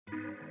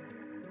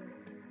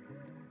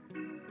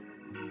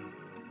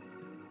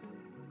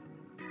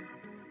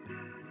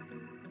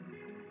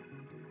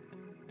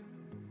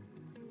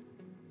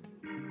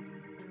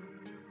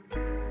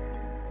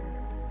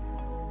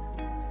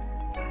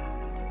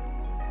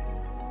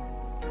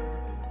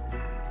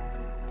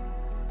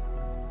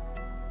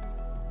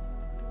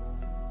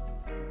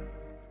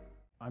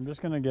I'm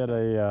just gonna get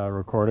a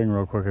recording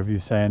real quick of you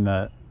saying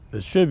that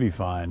it should be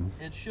fine.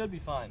 It should be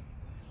fine.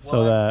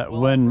 So that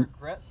will when I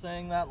regret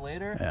saying that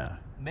later? Yeah.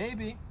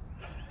 Maybe.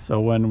 So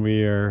when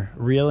we're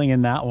reeling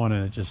in that one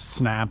and it just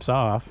snaps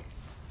off,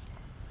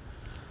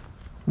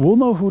 we'll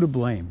know who to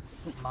blame.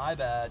 My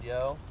bad,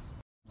 yo.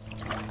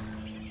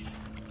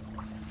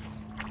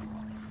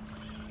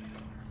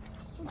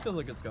 It feels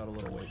like it's got a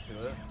little weight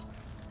to it.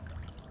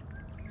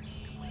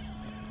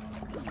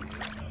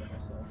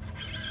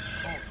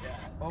 Oh yeah.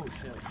 Oh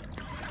shit.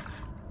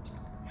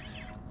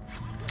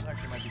 This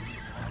actually might be decent.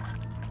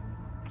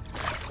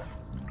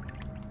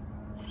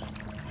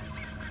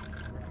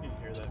 You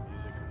can hear that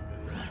music in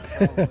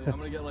the video. Probably. I'm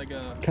gonna get like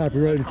a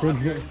Copyright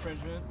infringement.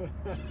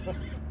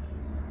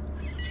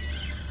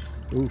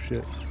 Oh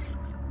shit.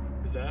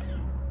 Is that?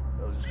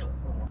 That was just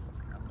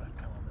I'm gonna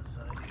come on this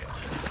side here.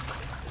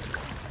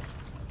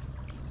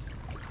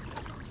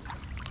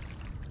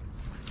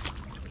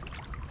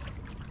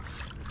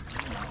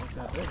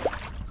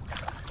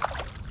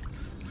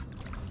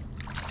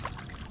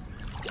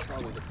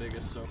 probably the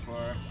biggest so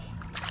far.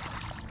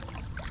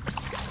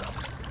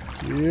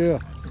 Yeah.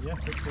 Yeah,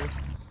 that's good.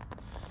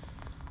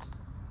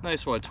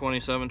 Nice, what,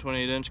 27,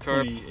 28 inch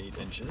carp? 28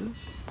 inches.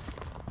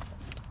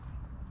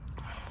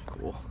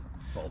 Cool.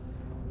 Fault.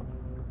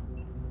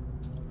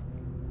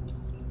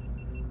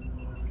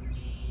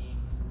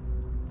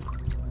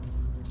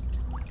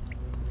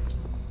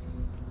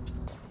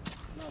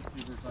 Not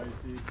super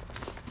feisty.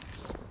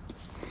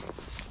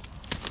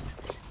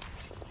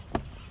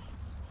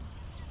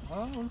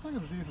 Oh, it looks like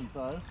it's decent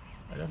size.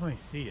 I definitely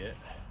see it,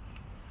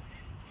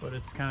 but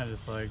it's kind of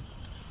just like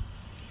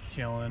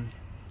chilling.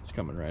 It's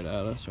coming right at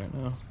us right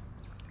now.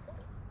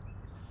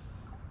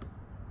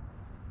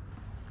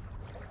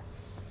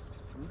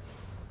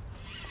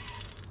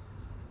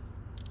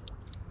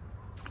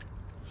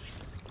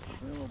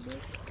 A little bit.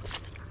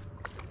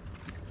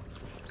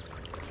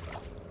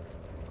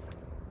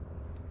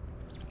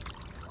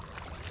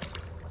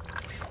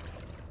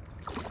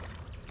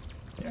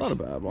 It's not a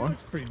bad one.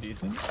 It's pretty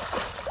decent.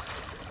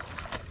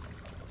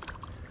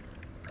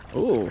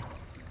 Ooh.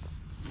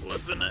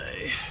 Flipping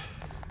A.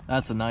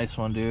 That's a nice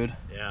one, dude.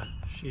 Yeah,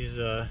 she's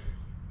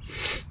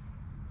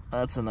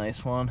That's a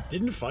nice one.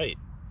 didn't fight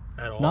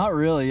at all. Not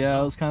really, yeah.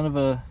 It was kind of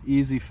a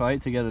easy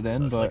fight to get it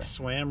in, It's but like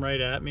swam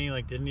right at me,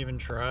 like didn't even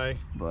try.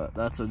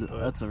 that's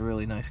a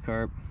really nice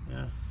carp.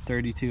 Yeah.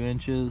 32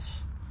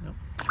 inches. Yep.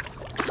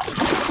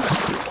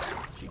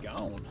 She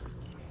gone.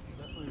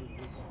 Definitely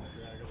was on the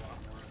drag a lot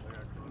more as I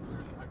got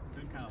closer. I've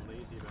been kind of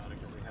lazy about it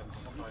because we haven't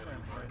been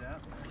fighting right at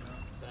me, you know?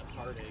 That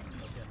heartache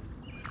looking.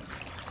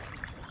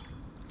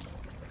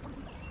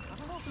 I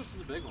don't know if this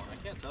is a big one. I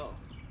can't tell.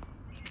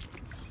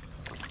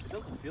 It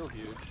doesn't feel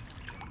huge.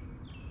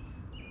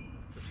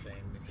 It's the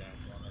same exact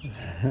one as we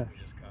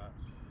just caught.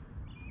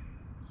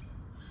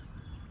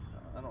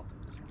 I don't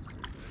think this one's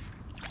very big.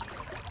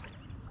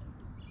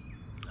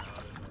 No,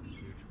 it isn't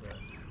huge, but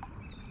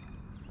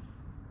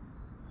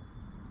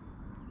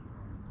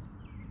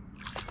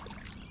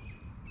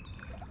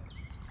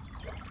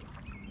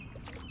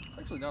It's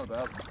actually not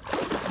bad.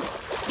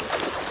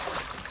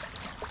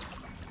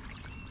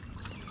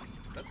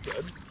 that's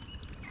good.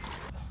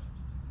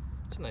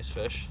 It's a nice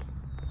fish.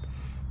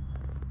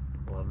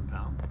 11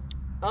 pounds.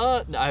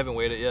 No, I haven't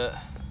weighed it yet.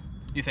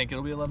 You think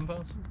it'll be 11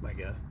 pounds? That's my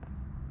guess.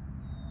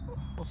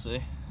 We'll see.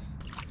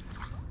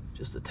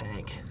 Just a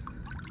tank.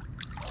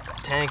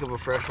 Tank of a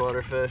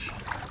freshwater fish.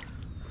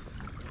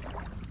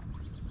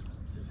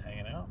 It's just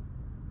hanging out.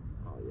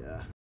 Oh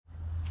yeah.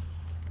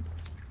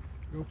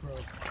 GoPro.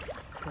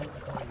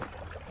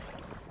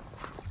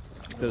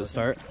 Did it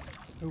start?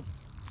 Just keep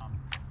some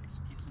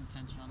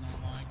tension on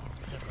that line.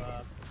 If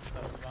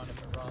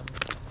it runs.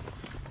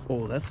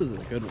 Oh, this is a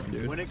good one,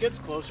 dude. When it gets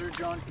closer,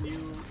 John, can you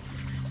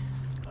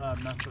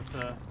mess with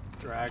the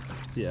drag?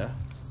 Yeah.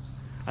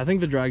 I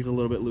think the drag's a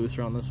little bit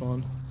looser on this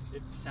one.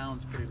 It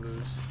sounds pretty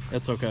loose.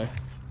 It's okay.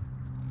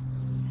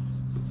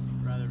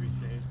 Rather be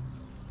safe.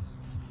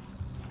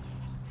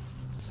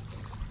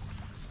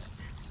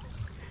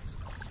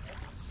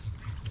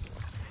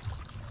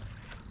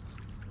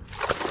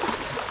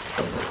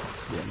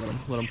 Yeah,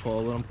 let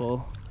him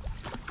pull.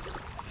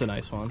 It's a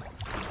nice one.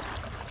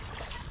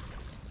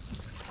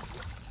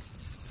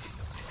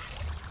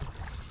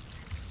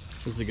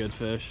 This is a good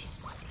fish.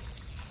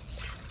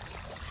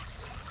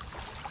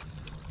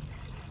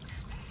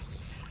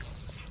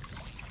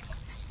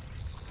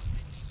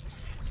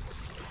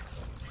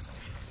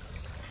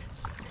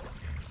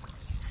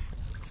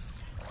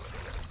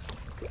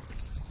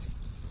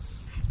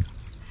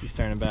 He's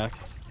turning back.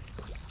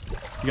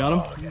 You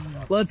got him?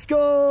 Let's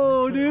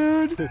go,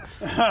 dude!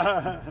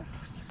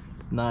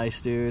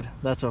 Nice, dude.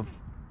 That's a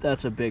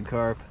big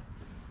carp.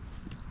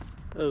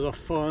 That was a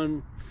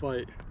fun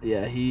fight.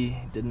 Yeah, he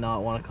did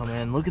not want to come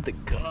in. Look at the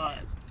gut.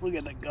 Look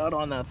at the gut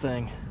on that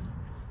thing.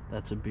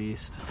 That's a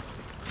beast.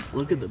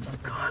 Look at the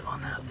gut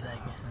on that thing.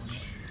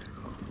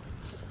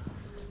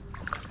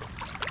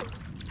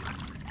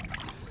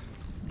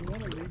 You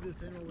want to leave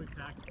this in when we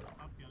pack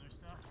up